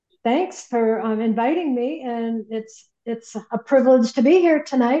Thanks for inviting me, and it's a privilege to be here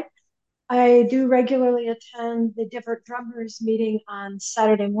tonight. I do regularly attend the different drummers meeting on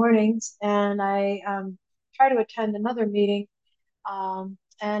Saturday mornings, and I try to attend another meeting.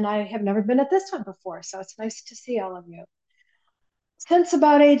 And I have never been at this one before, so it's nice to see all of you. Since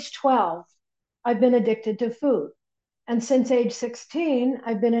about age 12, I've been addicted to food, and since age 16,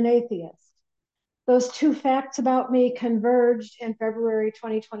 I've been an atheist. Those two facts about me converged in February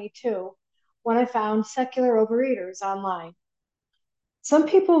 2022 when I found secular overeaters online. Some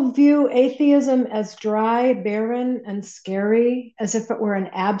people view atheism as dry, barren, and scary, as if it were an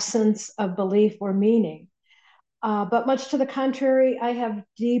absence of belief or meaning. But much to the contrary, I have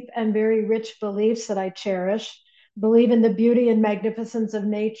deep and very rich beliefs that I cherish. Believe in the beauty and magnificence of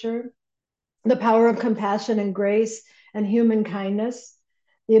nature, the power of compassion and grace and human kindness,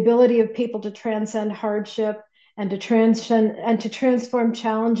 the ability of people to transcend hardship and to transform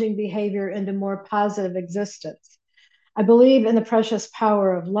challenging behavior into more positive existence. I believe in the precious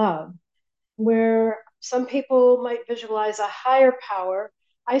power of love, where some people might visualize a higher power.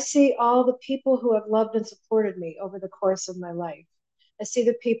 I see all the people who have loved and supported me over the course of my life. I see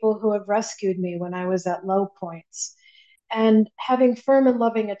the people who have rescued me when I was at low points. And having firm and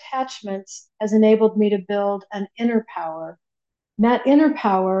loving attachments has enabled me to build an inner power. And that inner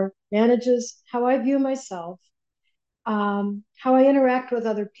power manages how I view myself, how I interact with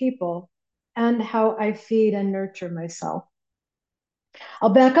other people, and how I feed and nurture myself.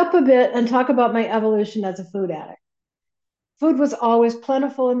 I'll back up a bit and talk about my evolution as a food addict. Food was always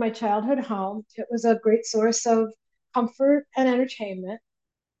plentiful in my childhood home. It was a great source of comfort and entertainment.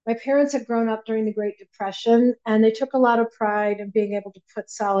 My parents had grown up during the Great Depression, and they took a lot of pride in being able to put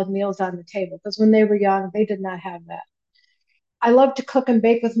solid meals on the table because when they were young, they did not have that. I loved to cook and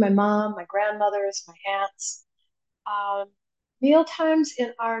bake with my mom, my grandmothers, my aunts. Um, Meal times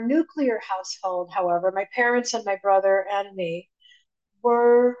in our nuclear household, however, my parents and my brother and me,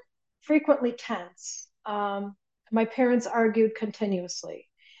 were frequently tense. My parents argued continuously.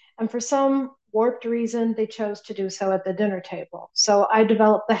 And for some warped reason, they chose to do so at the dinner table. So I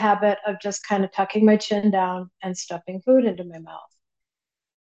developed the habit of just kind of tucking my chin down and stuffing food into my mouth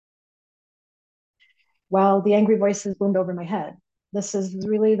while the angry voices boomed over my head.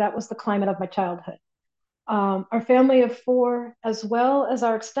 That was the climate of my childhood. Our family of four, as well as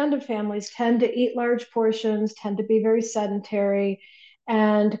our extended families, tend to eat large portions, tend to be very sedentary,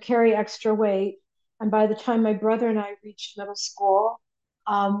 and carry extra weight. And by the time my brother and I reached middle school,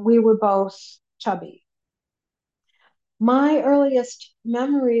 we were both chubby. My earliest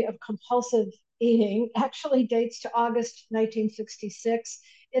memory of compulsive eating actually dates to August 1966.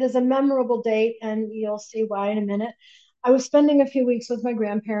 It is a memorable date, and you'll see why in a minute. I was spending a few weeks with my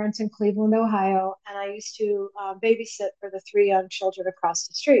grandparents in Cleveland, Ohio, and I used to babysit for the three young children across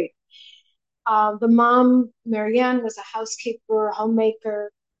the street. The mom, Marianne, was a housekeeper, a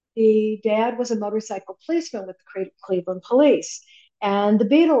homemaker. The dad was a motorcycle policeman with the Cleveland Police. And the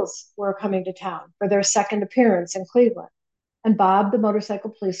Beatles were coming to town for their second appearance in Cleveland. And Bob, the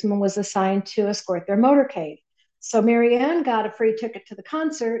motorcycle policeman, was assigned to escort their motorcade. So Marianne got a free ticket to the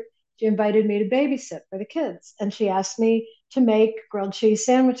concert. She invited me to babysit for the kids, and she asked me to make grilled cheese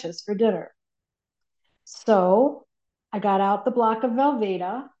sandwiches for dinner. So I got out the block of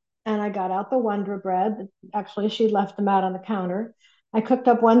Velveeta and I got out the Wonder Bread. Actually, she left them out on the counter. I cooked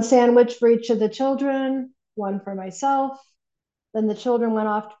up one sandwich for each of the children, one for myself. Then the children went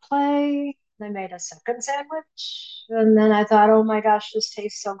off to play. I made a second sandwich. And then I thought, oh my gosh, this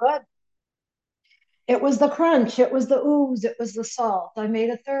tastes so good. It was the crunch, it was the ooze, it was the salt. I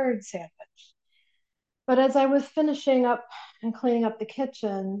made a third sandwich. But as I was finishing up and cleaning up the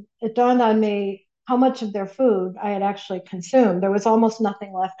kitchen, it dawned on me how much of their food I had actually consumed. There was almost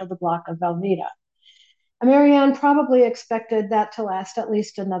nothing left of the block of Velveeta. And Marianne probably expected that to last at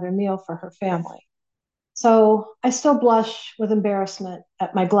least another meal for her family. So I still blush with embarrassment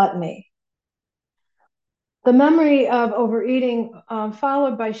at my gluttony. The memory of overeating,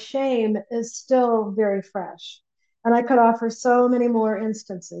 followed by shame, is still very fresh. And I could offer so many more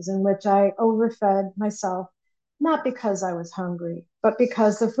instances in which I overfed myself, not because I was hungry, but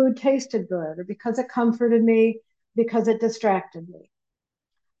because the food tasted good, or because it comforted me, because it distracted me.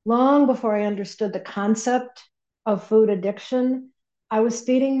 Long before I understood the concept of food addiction, I was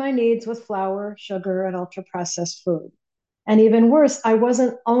feeding my needs with flour, sugar, and ultra processed food. And even worse, I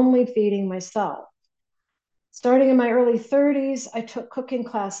wasn't only feeding myself. Starting in my early 30s, I took cooking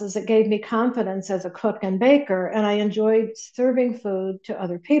classes that gave me confidence as a cook and baker, and I enjoyed serving food to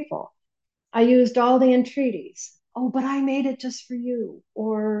other people. I used all the entreaties. Oh, but I made it just for you.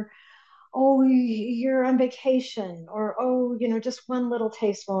 Or, oh, you're on vacation, or, oh, just one little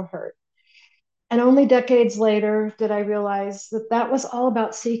taste won't hurt. And only decades later did I realize that that was all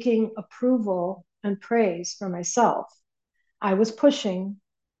about seeking approval and praise for myself. I was pushing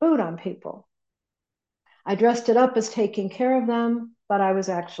food on people. I dressed it up as taking care of them, but I was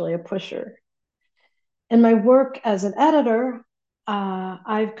actually a pusher. In my work as an editor,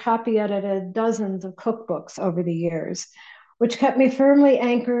 I've copy edited dozens of cookbooks over the years, which kept me firmly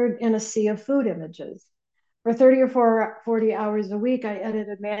anchored in a sea of food images. For 30 or 40 hours a week, I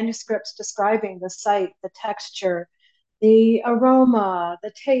edited manuscripts describing the sight, the texture, the aroma,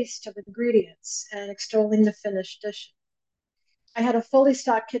 the taste of ingredients, and extolling the finished dish. I had a fully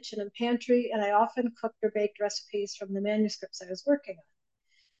stocked kitchen and pantry, and I often cooked or baked recipes from the manuscripts I was working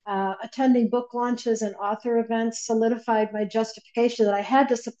on. Attending book launches and author events solidified my justification that I had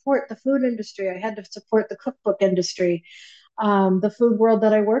to support the food industry. I had to support the cookbook industry, the food world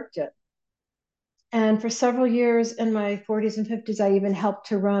that I worked in. And for several years in my 40s and 50s, I even helped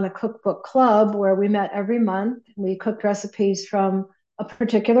to run a cookbook club where we met every month. We cooked recipes from a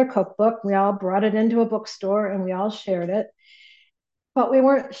particular cookbook. We all brought it into a bookstore and we all shared it. But we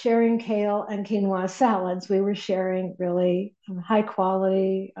weren't sharing kale and quinoa salads. We were sharing really high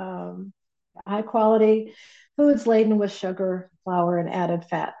quality foods laden with sugar, flour, and added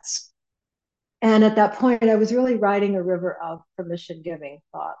fats. And at that point, I was really riding a river of permission giving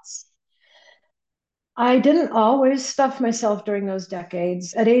thoughts. I didn't always stuff myself during those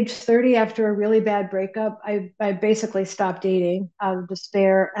decades. At age 30, after a really bad breakup, I basically stopped eating out of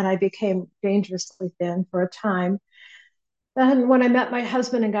despair and I became dangerously thin for a time. Then, when I met my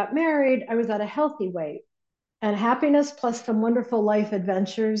husband and got married, I was at a healthy weight. And happiness plus some wonderful life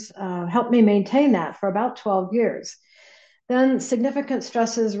adventures helped me maintain that for about 12 years. Then, significant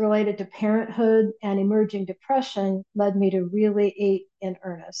stresses related to parenthood and emerging depression led me to really eat in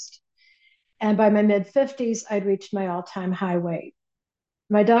earnest. And by my mid 50s, I'd reached my all time high weight.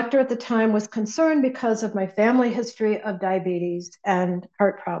 My doctor at the time was concerned because of my family history of diabetes and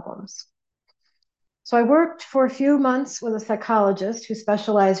heart problems. So I worked for a few months with a psychologist who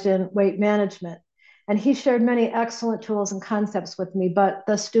specialized in weight management. And he shared many excellent tools and concepts with me, but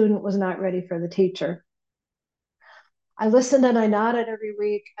the student was not ready for the teacher. I listened and I nodded every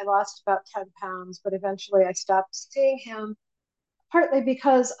week. I lost about 10 pounds, but eventually I stopped seeing him, partly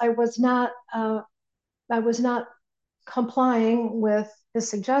because I was not complying with his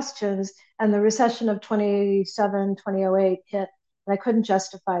suggestions, and the recession of 2008 hit, and I couldn't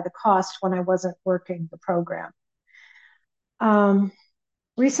justify the cost when I wasn't working the program.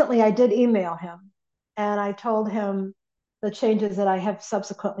 Recently, I did email him, and I told him the changes that I have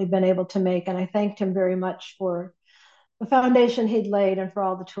subsequently been able to make, and I thanked him very much for the foundation he'd laid and for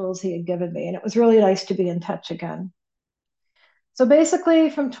all the tools he had given me. And it was really nice to be in touch again. So basically,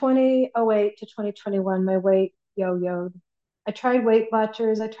 from 2008 to 2021, my weight yo-yoed. I tried Weight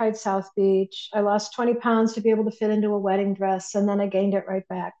Watchers, I tried South Beach. I lost 20 pounds to be able to fit into a wedding dress, and then I gained it right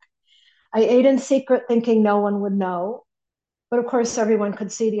back. I ate in secret thinking no one would know, but of course, everyone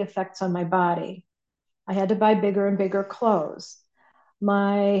could see the effects on my body. I had to buy bigger and bigger clothes.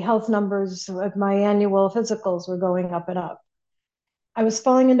 My health numbers of my annual physicals were going up and up. I was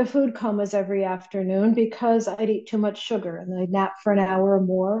falling into food comas every afternoon because I'd eat too much sugar and I'd nap for an hour or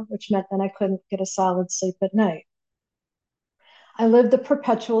more, which meant then I couldn't get a solid sleep at night. I lived the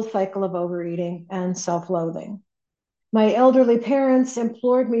perpetual cycle of overeating and self loathing. My elderly parents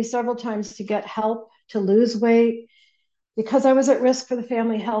implored me several times to get help to lose weight because I was at risk for the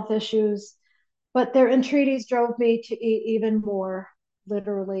family health issues, but their entreaties drove me to eat even more.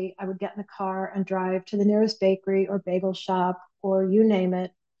 Literally, I would get in the car and drive to the nearest bakery or bagel shop or you name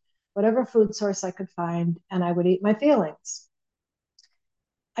it, whatever food source I could find, and I would eat my feelings.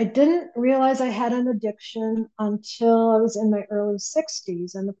 I didn't realize I had an addiction until I was in my early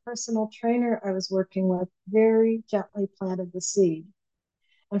 60s, and the personal trainer I was working with very gently planted the seed.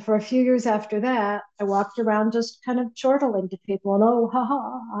 And for a few years after that, I walked around just kind of chortling to people and, oh,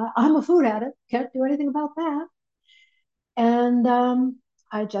 haha, I'm a food addict, can't do anything about that. And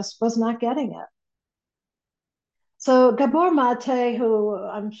I just was not getting it. So Gabor Mate, who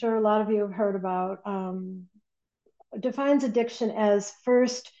I'm sure a lot of you have heard about, defines addiction as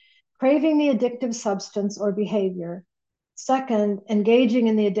first, craving the addictive substance or behavior. Second, engaging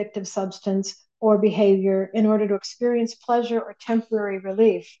in the addictive substance or behavior in order to experience pleasure or temporary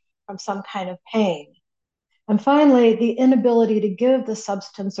relief from some kind of pain. And finally, the inability to give the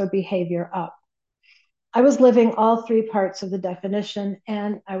substance or behavior up. I was living all three parts of the definition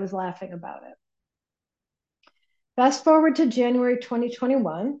and I was laughing about it. Fast forward to January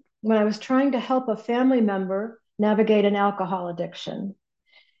 2021, when I was trying to help a family member navigate an alcohol addiction.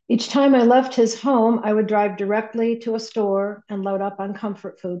 Each time I left his home, I would drive directly to a store and load up on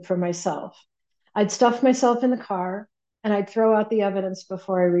comfort food for myself. I'd stuff myself in the car and I'd throw out the evidence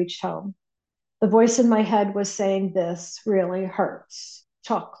before I reached home. The voice in my head was saying, "This really hurts.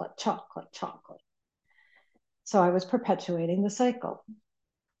 Chocolate, chocolate, chocolate." So I was perpetuating the cycle.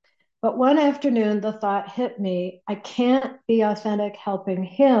 But one afternoon, the thought hit me, I can't be authentic helping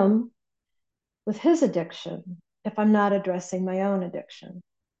him with his addiction if I'm not addressing my own addiction.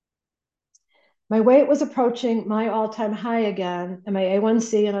 My weight was approaching my all-time high again, and my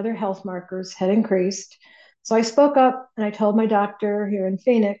A1C and other health markers had increased. So I spoke up and I told my doctor here in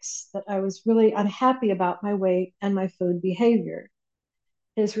Phoenix that I was really unhappy about my weight and my food behavior.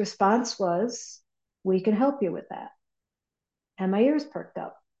 His response was, "We can help you with that." And my ears perked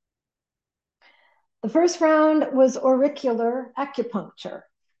up. The first round was auricular acupuncture,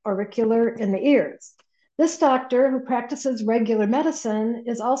 auricular in the ears. This doctor, who practices regular medicine,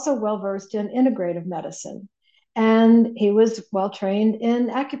 is also well versed in integrative medicine. And he was well trained in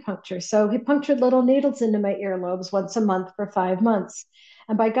acupuncture. So he punctured little needles into my earlobes once a month for 5 months.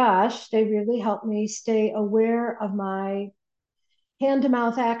 And by gosh, they really helped me stay aware of my hand to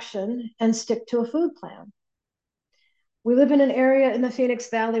mouth action and stick to a food plan. We live in an area in the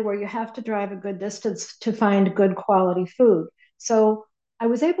Phoenix Valley where you have to drive a good distance to find good quality food. So I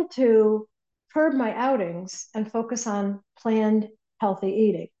was able to curb my outings and focus on planned healthy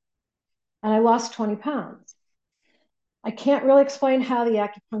eating. And I lost 20 pounds. I can't really explain how the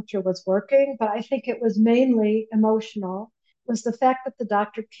acupuncture was working, but I think it was mainly emotional. It was the fact that the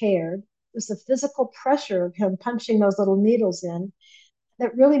doctor cared. It was the physical pressure of him punching those little needles in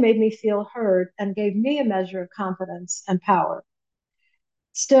that really made me feel heard and gave me a measure of confidence and power.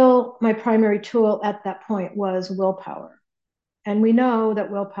 Still, my primary tool at that point was willpower. And we know that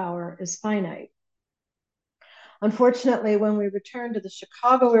willpower is finite. Unfortunately, when we returned to the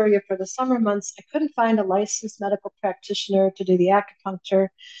Chicago area for the summer months, I couldn't find a licensed medical practitioner to do the acupuncture.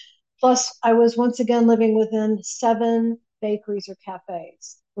 Plus, I was once again living within 7 bakeries or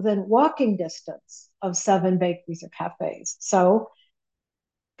cafes, within walking distance of 7 bakeries or cafes. So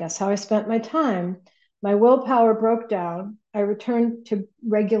guess how I spent my time? My willpower broke down. I returned to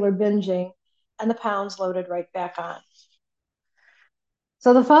regular binging, and the pounds loaded right back on.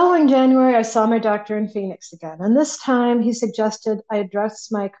 So the following January, I saw my doctor in Phoenix again. And this time, he suggested I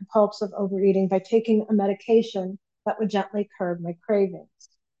address my compulsive overeating by taking a medication that would gently curb my cravings.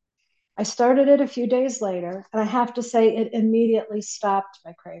 I started it a few days later, and I have to say it immediately stopped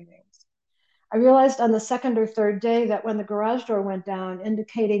my cravings. I realized on the second or third day that when the garage door went down,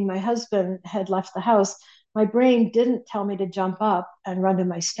 indicating my husband had left the house, my brain didn't tell me to jump up and run to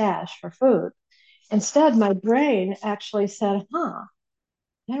my stash for food. Instead, my brain actually said,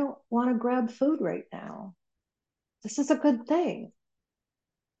 I don't want to grab food right now. This is a good thing.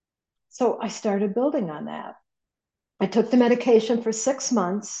 So I started building on that. I took the medication for 6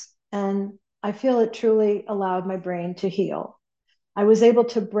 months, and I feel it truly allowed my brain to heal. I was able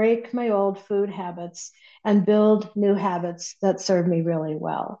to break my old food habits and build new habits that serve me really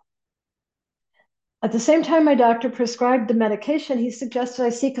well. At the same time my doctor prescribed the medication, he suggested I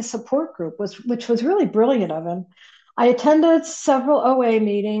seek a support group, which was really brilliant of him. I attended several OA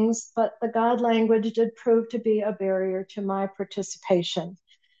meetings, but the God language did prove to be a barrier to my participation.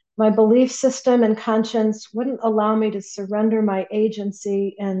 My belief system and conscience wouldn't allow me to surrender my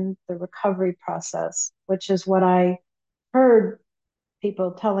agency in the recovery process, which is what I heard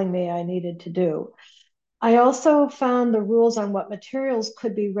people telling me I needed to do. I also found the rules on what materials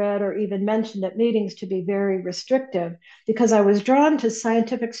could be read or even mentioned at meetings to be very restrictive because I was drawn to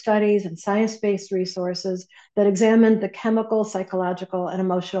scientific studies and science-based resources that examined the chemical, psychological, and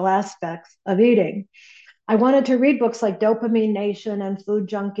emotional aspects of eating. I wanted to read books like Dopamine Nation and Food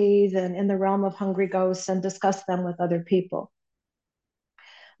Junkies and In the Realm of Hungry Ghosts and discuss them with other people.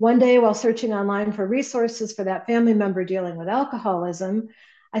 One day, while searching online for resources for that family member dealing with alcoholism,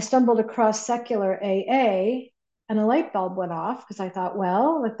 I stumbled across secular AA, and a light bulb went off because I thought,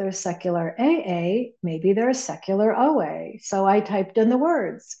 well, if there's secular AA, maybe there's secular OA. So I typed in the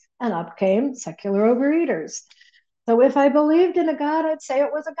words, and up came secular overeaters. So if I believed in a God, I'd say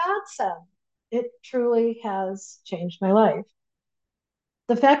it was a godsend. It truly has changed my life.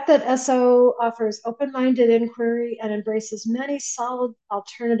 The fact that SO offers open-minded inquiry and embraces many solid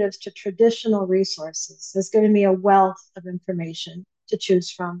alternatives to traditional resources has given me a wealth of information to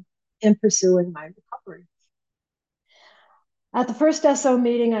choose from in pursuing my recovery. At the first SO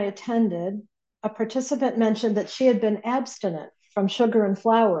meeting I attended, a participant mentioned that she had been abstinent from sugar and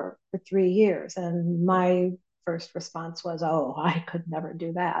flour for 3 years, and my first response was, oh, I could never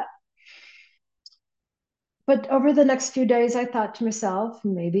do that. But over the next few days, I thought to myself,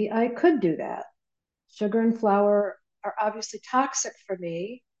 maybe I could do that. Sugar and flour are obviously toxic for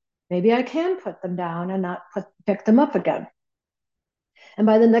me. Maybe I can put them down and not pick them up again. And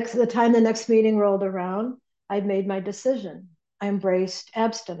by the time the next meeting rolled around, I'd made my decision. I embraced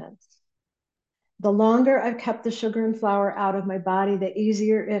abstinence. The longer I've kept the sugar and flour out of my body, the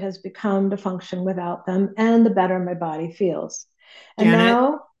easier it has become to function without them, and the better my body feels. And Janet,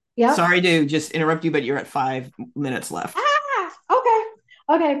 now, yep. sorry to just interrupt you, but you're at 5 minutes left. Okay.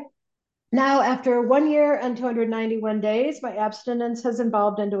 Okay. Now, after 1 year and 291 days, my abstinence has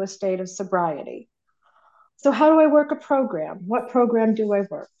evolved into a state of sobriety. So, how do I work a program? What program do I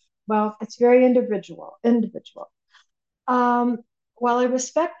work? Well, it's very individual. Um, while I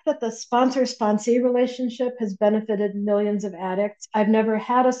respect that the sponsor sponsee relationship has benefited millions of addicts, I've never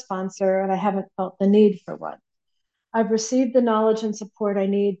had a sponsor and I haven't felt the need for one. I've received the knowledge and support I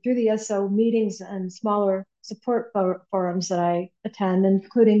need through the SO meetings and smaller support forums that I attend,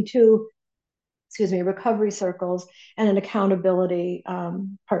 including two, recovery circles and an accountability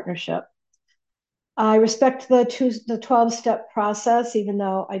partnership. I respect the 12-step process, even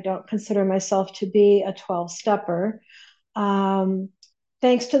though I don't consider myself to be a 12-stepper. Um,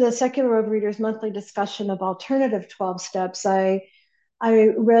 Thanks to the Secular Overeaters monthly discussion of alternative 12 steps, I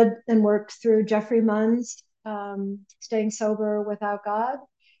read and worked through Jeffrey Munn's Staying Sober Without God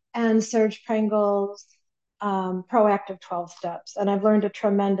and Serge Prangel's Proactive 12 Steps. And I've learned a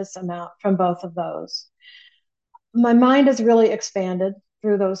tremendous amount from both of those. My mind has really expanded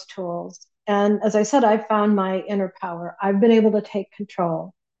through those tools. And as I said, I've found my inner power. I've been able to take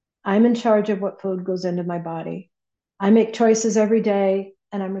control. I'm in charge of what food goes into my body. I make choices every day,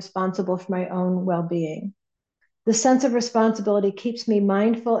 and I'm responsible for my own well being. The sense of responsibility keeps me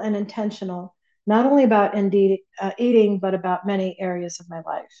mindful and intentional, not only about eating, but about many areas of my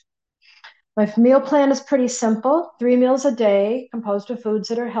life. My meal plan is pretty simple: 3 meals a day, composed of foods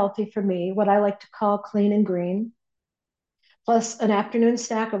that are healthy for me, what I like to call clean and green, plus an afternoon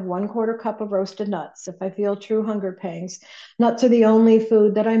snack of 1/4 cup of roasted nuts if I feel true hunger pangs. Nuts are the only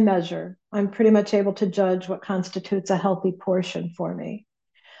food that I measure. I'm pretty much able to judge what constitutes a healthy portion for me.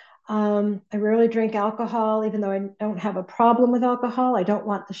 I rarely drink alcohol, even though I don't have a problem with alcohol. I don't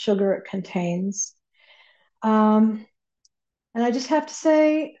want the sugar it contains. Um, and I just have to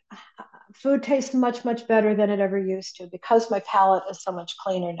say, food tastes much, much better than it ever used to because my palate is so much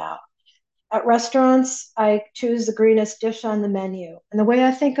cleaner now. At restaurants, I choose the greenest dish on the menu. And the way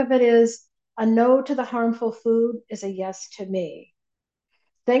I think of it is a no to the harmful food is a yes to me.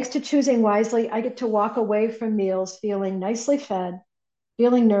 Thanks to choosing wisely, I get to walk away from meals feeling nicely fed,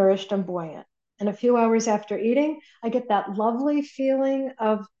 feeling nourished and buoyant. And a few hours after eating, I get that lovely feeling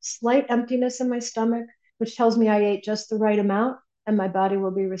of slight emptiness in my stomach, which tells me I ate just the right amount and my body will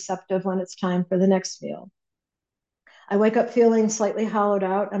be receptive when it's time for the next meal. I wake up feeling slightly hollowed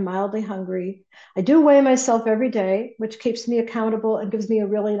out and mildly hungry. I do weigh myself every day, which keeps me accountable and gives me a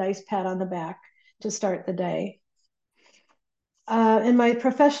really nice pat on the back to start the day. In my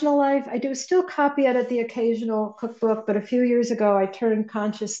professional life, I do still copy edit the occasional cookbook, but a few years ago, I turned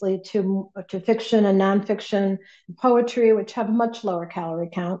consciously to fiction and nonfiction and poetry, which have a much lower calorie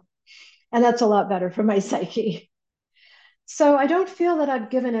count. And that's a lot better for my psyche. So I don't feel that I've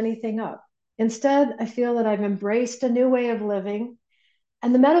given anything up. Instead, I feel that I've embraced a new way of living.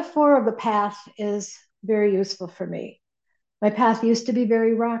 And the metaphor of the path is very useful for me. My path used to be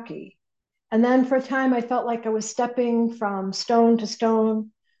very rocky. And then for a time, I felt like I was stepping from stone to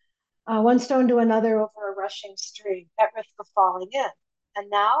stone, one stone to another over a rushing stream at risk of falling in. And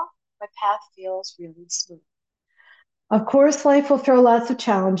now my path feels really smooth. Of course, life will throw lots of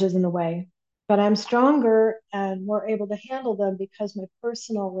challenges in the way, but I'm stronger and more able to handle them because my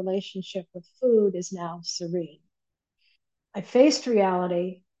personal relationship with food is now serene. I faced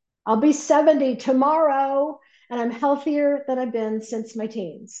reality. I'll be 70 tomorrow, and I'm healthier than I've been since my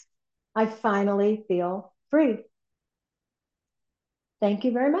teens. I finally feel free. Thank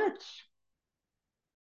you very much.